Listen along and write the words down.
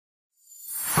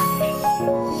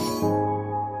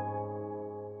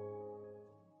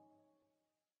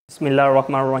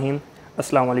Bismillahirrahmanirrahim.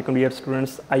 Assalamu alaikum dear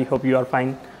students. I hope you are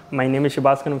fine. My name is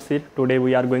Shahbaz. Today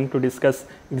we are going to discuss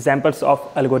examples of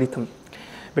algorithm.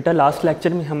 बेटा last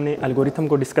lecture में हमने algorithm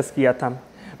को discuss किया था,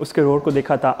 उसके role को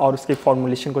देखा था और उसके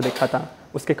फॉर्मुलेशन को देखा था,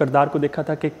 उसके किरदार को देखा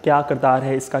था कि क्या किरदार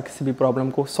है इसका किसी भी प्रॉब्लम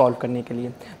को सॉल्व करने के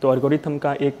लिए। तो algorithm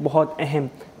का एक बहुत अहम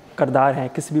किरदार है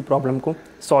किसी भी प्रॉब्लम को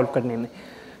सॉल्व करने में।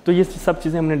 तो ये सब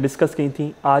चीज़ें हमने डिस्कस की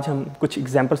थी। आज हम कुछ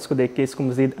एग्जाम्पल्स को देख के इसको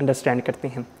मज़ीद अंडरस्टैंड करते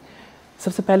हैं।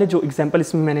 सबसे पहले जो एग्जांपल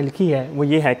इसमें मैंने लिखी है वो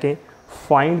ये है कि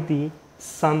find the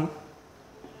some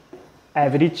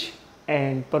average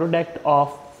and product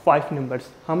of 5 numbers.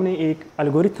 हमने एक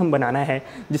एल्गोरिथम बनाना है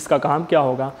जिसका काम क्या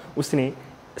होगा, उसने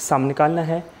सम निकालना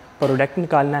है, प्रोडक्ट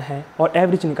निकालना है और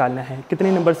एवरेज निकालना है।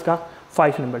 कितने नंबर्स का?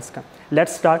 5 नंबर्स का।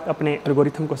 लेट्स स्टार्ट, अपने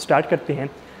एल्गोरिथम को स्टार्ट करते हैं।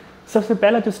 सबसे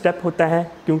पहला जो स्टेप होता है,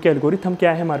 क्योंकि एल्गोरिथम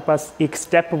क्या है, हमारे पास एक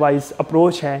स्टेप वाइज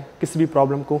अप्रोच है किसी भी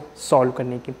प्रॉब्लम को सॉल्व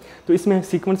करने की। तो इसमें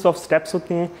सीक्वेंस ऑफ स्टेप्स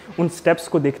होते हैं, उन स्टेप्स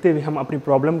को देखते हुए हम अपनी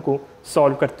प्रॉब्लम को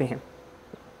सॉल्व करते हैं।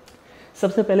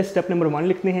 सबसे पहले स्टेप नंबर 1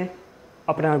 लिखते हैं,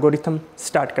 अपना एल्गोरिथम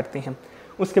स्टार्ट करते हैं।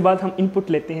 उसके बाद हम इनपुट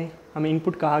लेते हैं। हमें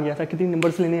इनपुट कहा गया था कितने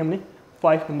नंबर्स लेने हैं, हमने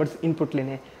 5 नंबर्स इनपुट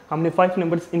लेने हैं। हमने 5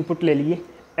 नंबर्स इनपुट ले लिए।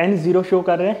 n0 शो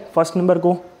कर रहा है फर्स्ट नंबर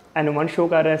को, n1 शो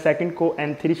कर रहा है सेकंड को,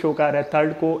 n3 शो कर रहा है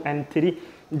थर्ड को,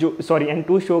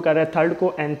 n2 शो कर रहा है थर्ड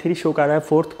को, n3 शो कर रहा है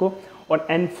फोर्थ को और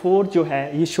n4 जो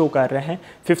है ये शो कर रहा है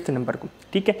 5th नंबर को।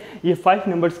 ठीक है, ये 5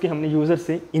 नंबर्स के हमने यूज़र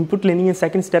से इनपुट लेनी है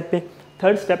सेकंड स्टेप पे।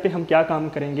 थर्ड स्टेप पे हम क्या काम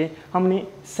करेंगे, हमने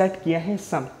सेट किया है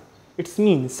सम। इट्स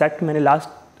मीन सेट, मैंने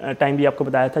लास्ट टाइम भी आपको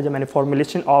बताया था जब मैंने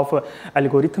फॉर्मुलेशन ऑफ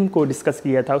एल्गोरिथम को डिस्कस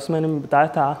किया था, उसमें मैंने बताया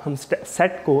था हम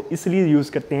सेट को इसलिए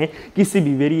यूज़ करते हैं किसी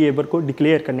भी वेरिएबल को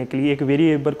डिक्लेयर करने के लिए, एक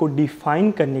वेरिएबल को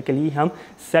डिफाइन करने के लिए हम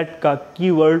सेट का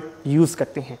कीवर्ड यूज़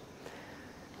करते हैं।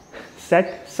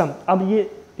 सेट सम, अब ये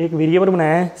एक वेरिएबल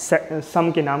बनाया है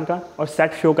सम के नाम का और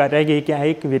सेट शो कर रहा है कि ये क्या है,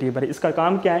 एक वेरिएबल है। इसका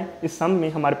काम क्या है, इस सम में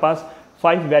हमारे पास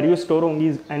 5 वैल्यू स्टोर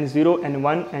होंगी, n0,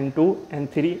 n1, n2,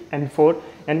 n3, n4,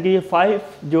 यानी कि ये 5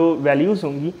 जो वैल्यूज़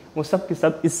होंगी वो सब के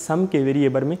सब इस सम के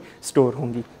वेरिएबल में स्टोर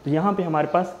होंगी। तो यहाँ पे हमारे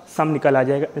पास सम निकल आ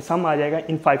जाएगा, सम आ जाएगा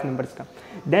इन 5 नंबर्स का।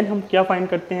 देन हम क्या फाइंड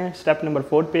करते हैं, स्टेप नंबर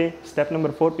 4 पे। स्टेप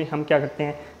नंबर 4 पे हम क्या करते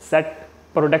हैं, सेट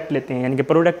प्रोडक्ट लेते हैं, यानी कि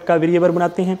प्रोडक्ट का वेरिएबल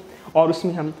बनाते हैं और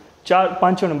उसमें हम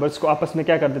 4-5 नंबर्स को आपस में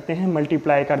क्या कर देते हैं,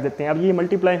 मल्टीप्लाई कर देते हैं। अब ये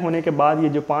मल्टीप्लाई होने के बाद ये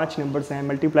जो 5 नंबर्स हैं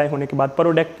मल्टीप्लाई होने के बाद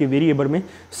प्रोडक्ट के वेरिएबल में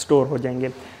स्टोर हो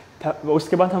जाएंगे।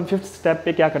 उसके बाद हम 5th स्टेप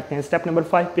पे क्या करते हैं, स्टेप नंबर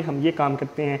 5 पे हम ये काम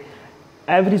करते हैं,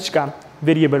 एवरेज का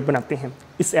वेरिएबल बनाते हैं।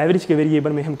 इस एवरेज के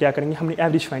वेरिएबल में हम क्या करेंगे, हमने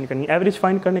एवरेज फाइंड करनी है। एवरेज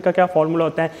फाइंड करने का क्या फॉर्मूला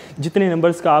होता है, जितने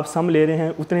नंबर्स का आप सम ले रहे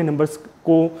हैं उतने नंबर्स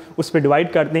को उस पर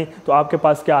डिवाइड कर दें तो आपके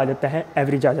पास क्या आ जाता है,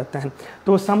 एवरेज आ जाता है।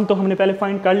 तो सम तो हमने पहले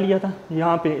फाइंड कर लिया था,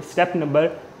 यहाँ पे स्टेप नंबर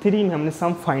 3 में हमने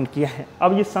सम फाइंड किया है।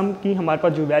 अब ये सम की हमारे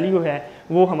पास जो वैल्यू है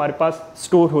वो हमारे पास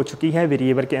स्टोर हो चुकी है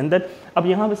वेरिएबल के अंदर। अब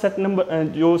यहाँ पे स्टेप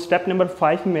नंबर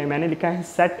 5 में मैंने लिखा है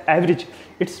सेट एवरेज।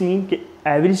 इट्स मीन कि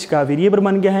एवरेज का वेरिएबल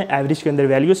बन गया है, एवरेज के अंदर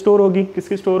वैल्यू स्टोर होगी,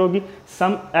 किसकी स्टोर होगी,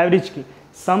 सम एवरेज की।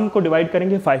 सम को डिवाइड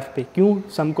करेंगे 5 पे। क्यों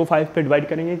सम को 5 पे डिवाइड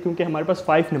करेंगे, क्योंकि हमारे पास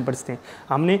 5 नंबर्स थे,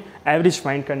 हमने एवरेज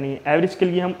फाइंड करनी है। एवरेज के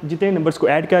लिए हम जितने नंबर्स को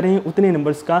ऐड कर रहे हैं उतने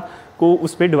नंबर्स को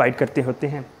उस पर डिवाइड करते होते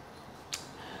हैं।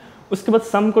 उसके बाद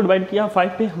सम को डिवाइड किया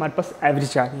 5 पे, हमारे पास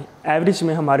एवरेज आ गई। एवरेज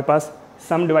में हमारे पास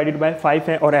सम डिवाइडेड बाय 5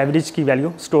 है और एवरेज की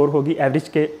वैल्यू स्टोर होगी एवरेज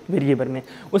के वेरिएबल में।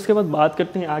 उसके बाद बात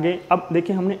करते हैं आगे। अब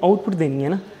देखिए हमने आउटपुट देनी है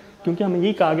ना, क्योंकि हमें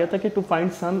यही कहा गया था कि to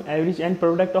find some average and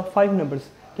product of 5 numbers,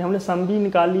 कि हमने सम भी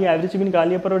निकाल लिया, एवरेज भी निकाल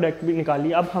लिया, प्रोडक्ट भी निकाल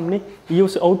लिया। अब हमने ये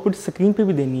उस आउटपुट स्क्रीन पे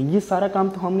भी देनी है। ये सारा काम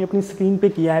तो हमने अपनी स्क्रीन पे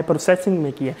किया है, प्रोसेसिंग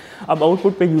में किया है। अब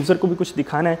आउटपुट पे यूज़र को भी कुछ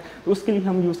दिखाना है, तो उसके लिए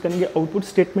हम यूज़ करेंगे आउटपुट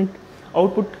स्टेटमेंट।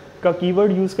 आउटपुट का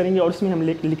कीवर्ड यूज़ करेंगे और उसमें हम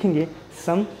लिखेंगे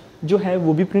सम जो है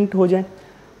वो भी प्रिंट हो जाए,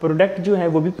 प्रोडक्ट जो है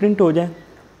वो भी प्रिंट हो जाए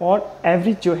और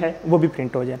एवरेज जो है वो भी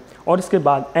प्रिंट हो जाए। और इसके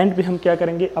बाद एंड पे हम क्या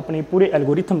करेंगे, अपने पूरे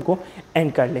एल्गोरिथम को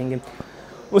एंड कर लेंगे।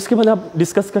 उसके बाद आप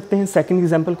डिस्कस करते हैं सेकंड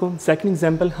एग्जांपल को। सेकंड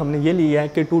एग्जांपल हमने ये लिया है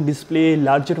कि to display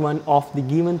larger one of the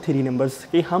given 3 numbers,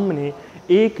 कि हमने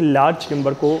एक लार्ज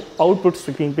नंबर को आउटपुट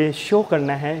स्क्रीन पे शो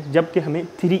करना है जबकि हमें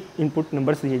 3 इनपुट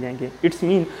नंबर्स दिए जाएंगे। इट्स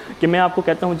मीन कि मैं आपको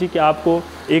कहता हूँ जी कि आपको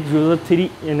एक यूज़र 3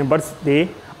 नंबर्स दे,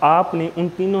 आपने उन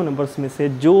तीनों नंबर्स में से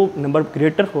जो नंबर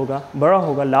ग्रेटर होगा, बड़ा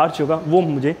होगा, लार्ज होगा, वो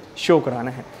मुझे शो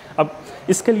कराना है। अब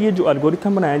इसके लिए जो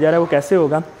एल्गोरिथम बनाया जा रहा है वो कैसे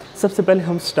होगा, सबसे पहले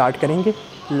हम स्टार्ट करेंगे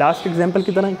लास्ट एग्जांपल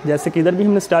की तरह, जैसे कि इधर भी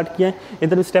हमने स्टार्ट किया है,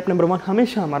 इधर भी स्टेप नंबर 1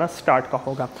 हमेशा हमारा स्टार्ट का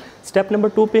होगा। स्टेप नंबर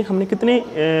 2 पे हमने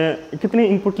कितने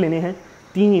इनपुट लेने हैं,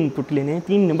 3 इनपुट लेने हैं,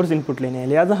 3 नंबर्स इनपुट लेने हैं।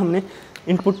 लिहाजा हमने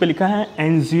इनपुट पे लिखा है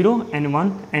n0, n1,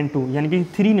 n2, यानी कि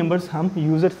 3 नंबर्स हम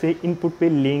यूज़र से इनपुट पे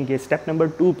लेंगे। स्टेप नंबर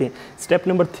 2 पे, स्टेप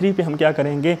नंबर 3 पे हम क्या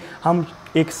करेंगे, हम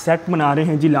एक सेट बना रहे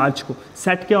हैं जी लार्ज को।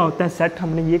 सेट क्या होता है, सेट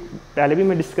हमने ये पहले भी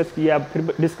मैं डिस्कस किया, अब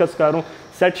फिर डिस्कस कर रहा हूँ।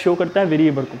 सेट शो करता है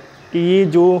वेरिएबल को, कि ये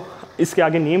जो इसके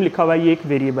आगे नेम लिखा हुआ है ये एक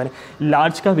वेरिएबल है।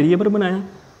 लार्ज का वेरिएबल बनाया,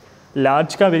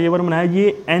 लार्ज का वेरिएबल बनाया,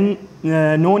 ये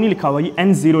नो नहीं लिखा हुआ, ये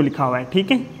n0 लिखा हुआ है,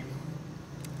 ठीक है,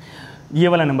 ये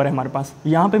वाला नंबर है हमारे पास।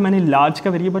 यहाँ पे मैंने लार्ज का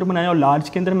वेरिएबल बनाया और लार्ज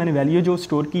के अंदर मैंने वैल्यू जो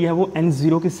स्टोर की है वो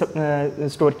n0 की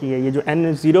स्टोर की है। ये जो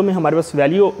n0 में हमारे पास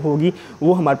वैल्यू होगी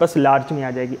वो हमारे पास लार्ज में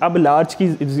आ जाएगी। अब लार्ज की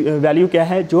वैल्यू क्या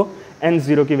है, जो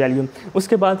n0 की वैल्यू।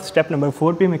 उसके बाद स्टेप नंबर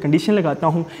 4 पे मैं कंडीशन लगाता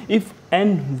हूँ, if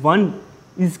n1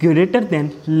 is greater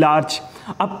than large.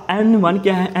 अब n1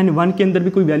 क्या है, n1 के अंदर भी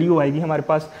कोई वैल्यू आएगी हमारे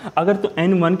पास। अगर तो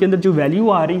n1 के अंदर जो वैल्यू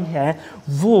आ रही है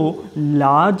वो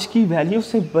लार्ज की वैल्यू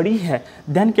से बड़ी है,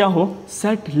 देन क्या हो,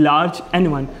 सेट लार्ज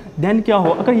n1। देन क्या हो,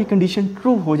 अगर ये कंडीशन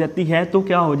ट्रू हो जाती है तो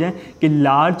क्या हो जाए कि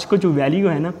लार्ज को जो वैल्यू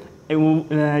है ना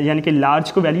वो यानी कि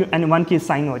लार्ज को वैल्यू n1 की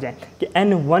साइन हो जाए, कि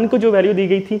n1 को जो वैल्यू दी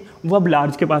गई थी वो अब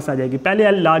लार्ज के पास आ जाएगी।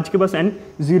 पहले लार्ज के पास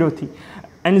n0 थी,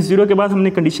 n0 के बाद हमने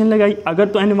कंडीशन लगाई, अगर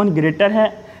तो n1 ग्रेटर है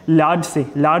लार्ज से,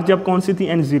 लार्ज अब कौन सी थी,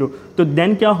 n0, तो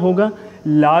देन क्या होगा,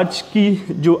 लार्ज की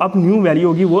जो अब न्यू वैल्यू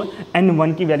होगी वो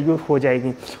n1 की वैल्यू हो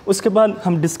जाएगी। उसके बाद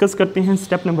हम डिस्कस करते हैं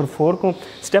स्टेप नंबर 4 को।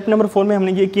 स्टेप नंबर 4 में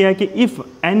हमने ये किया है कि if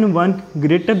n1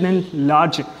 greater than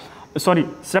large, sorry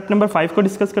step number 5 को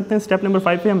डिस्कस करते हैं। स्टेप नंबर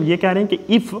 5 पे हम ये कह रहे हैं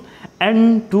कि if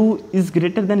n2 is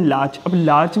greater than large. अब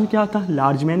लार्ज में क्या था,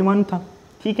 लार्ज में n1 था,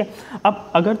 ठीक है।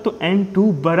 अब अगर तो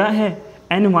n2 बड़ा है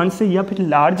n1 से या फिर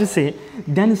लार्ज से,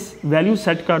 देन वैल्यू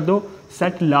सेट कर दो,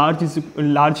 सेट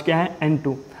लार्ज क्या है,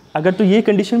 n2। अगर तो ये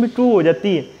कंडीशन भी ट्रू हो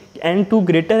जाती है कि n2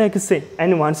 ग्रेटर है किससे,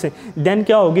 n1 से, देन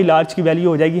क्या होगी, लार्ज की वैल्यू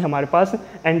हो जाएगी हमारे पास,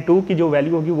 n2 की जो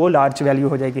वैल्यू होगी वो लार्ज वैल्यू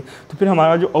हो जाएगी। तो फिर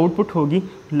हमारा जो आउटपुट होगी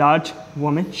लार्ज वो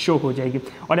हमें शो हो जाएगी।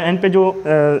 और एंड पे जो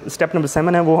स्टेप नंबर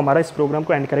 7 है वो हमारा इस प्रोग्राम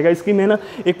को एंड करेगा। इसकी मैं ना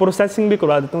एक प्रोसेसिंग भी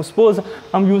करवा देता हूँ। सपोज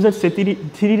हम यूज़र से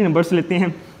 3 नंबर्स लेते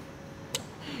हैं,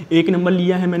 एक नंबर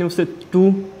लिया है मैंने उससे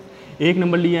 2, एक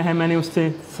नंबर लिया है मैंने उससे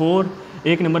 4,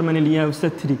 एक नंबर मैंने लिया है उससे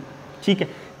 3, ठीक है।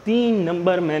 3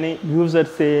 नंबर मैंने यूज़र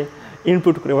से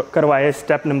इनपुट करवाया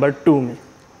स्टेप नंबर 2 में।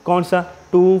 कौन सा,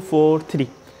 2, 4, 3।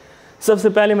 सबसे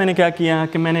पहले मैंने क्या किया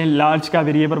कि मैंने लार्ज का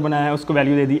वेरिएबल बनाया, उसको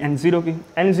वैल्यू दे दी n0 की।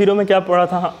 n0 में क्या पड़ा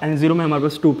था, n0 में हमारे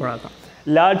पास 2 पड़ा था।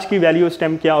 लार्ज की वैल्यू उस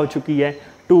टाइम क्या हो चुकी है,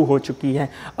 2 हो चुकी है।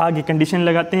 आगे कंडीशन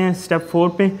लगाते हैं स्टेप 4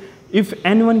 पे, if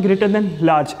n1 greater than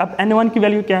large. अब n1 की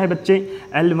वैल्यू क्या है बच्चे,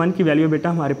 l1 की वैल्यू बेटा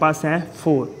हमारे पास है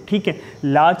 4, ठीक है।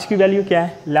 लार्ज की वैल्यू क्या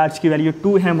है, लार्ज की वैल्यू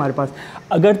 2 है हमारे पास।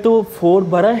 अगर तो 4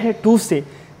 बड़ा है 2 से,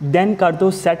 देन कर दो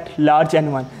set large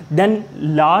n1। Then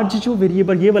large जो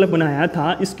वेरिएबल ये वाला बनाया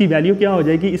था इसकी वैल्यू क्या हो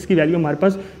जाएगी, इसकी वैल्यू हमारे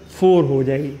पास 4 हो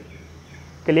जाएगी।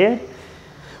 क्लियर।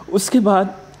 उसके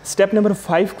बाद स्टेप नंबर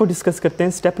 5 को डिस्कस करते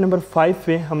हैं। स्टेप नंबर 5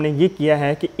 पे हमने ये किया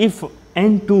है कि if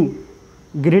n2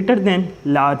 greater than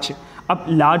large. अब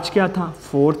लार्ज क्या था,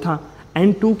 4 था।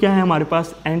 n2 क्या है हमारे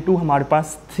पास, n2 हमारे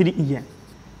पास 3 है।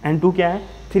 n2 क्या है,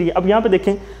 3। अब यहाँ पे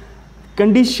देखें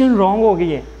कंडीशन रॉन्ग हो गई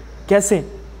है। कैसे,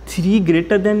 3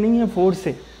 ग्रेटर देन नहीं है 4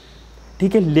 से,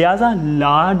 ठीक है। लिहाजा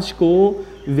लार्ज को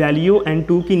वैल्यू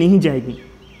n2 की नहीं जाएगी,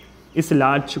 इस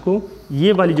लार्ज को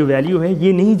ये वाली जो वैल्यू है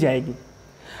ये नहीं जाएगी।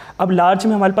 अब लार्ज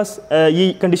में हमारे पास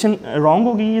ये कंडीशन रॉन्ग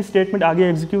होगी, ये स्टेटमेंट आगे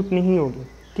एग्जीक्यूट नहीं होगी,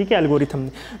 ठीक है, एल्गोरिथम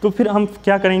में। तो फिर हम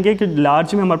क्या करेंगे कि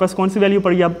लार्ज में हमारे पास कौन सी वैल्यू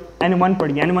पड़ी, अब n1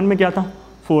 पड़ी। n1 में क्या था,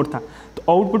 4 था,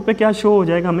 तो आउटपुट पे क्या शो हो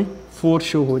जाएगा, हमें 4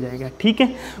 शो हो जाएगा, ठीक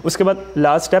है। उसके बाद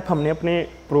लास्ट स्टेप हमने अपने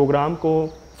प्रोग्राम को,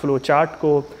 फ्लो चार्ट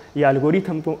को या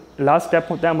एल्गोरिथम को, लास्ट स्टेप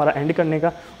होता है हमारा एंड करने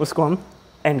का, उसको हम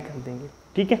एंड कर देंगे,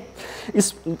 ठीक है।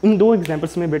 इन 2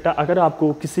 एग्जांपल्स में बेटा अगर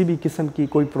आपको किसी भी किस्म की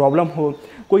कोई प्रॉब्लम हो,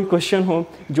 कोई क्वेश्चन हो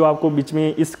जो आपको बीच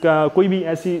में इसका कोई भी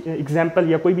ऐसी एग्जांपल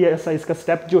या कोई भी ऐसा इसका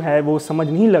स्टेप जो है वो समझ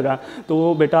नहीं लगा,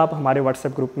 तो बेटा आप हमारे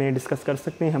व्हाट्सएप ग्रुप में डिस्कस कर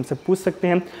सकते हैं, हमसे पूछ सकते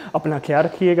हैं। अपना ख्याल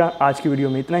रखिएगा। आज की वीडियो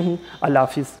में इतना ही। अल्लाह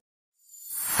हाफिज़।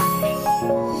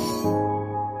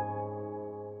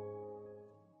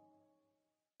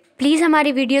 प्लीज़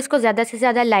हमारी वीडियोस को ज़्यादा से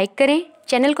ज़्यादा लाइक करें,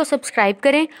 चैनल को सब्सक्राइब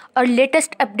करें और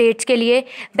लेटेस्ट अपडेट्स के लिए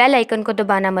बेल आइकन को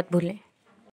दबाना मत भूलें।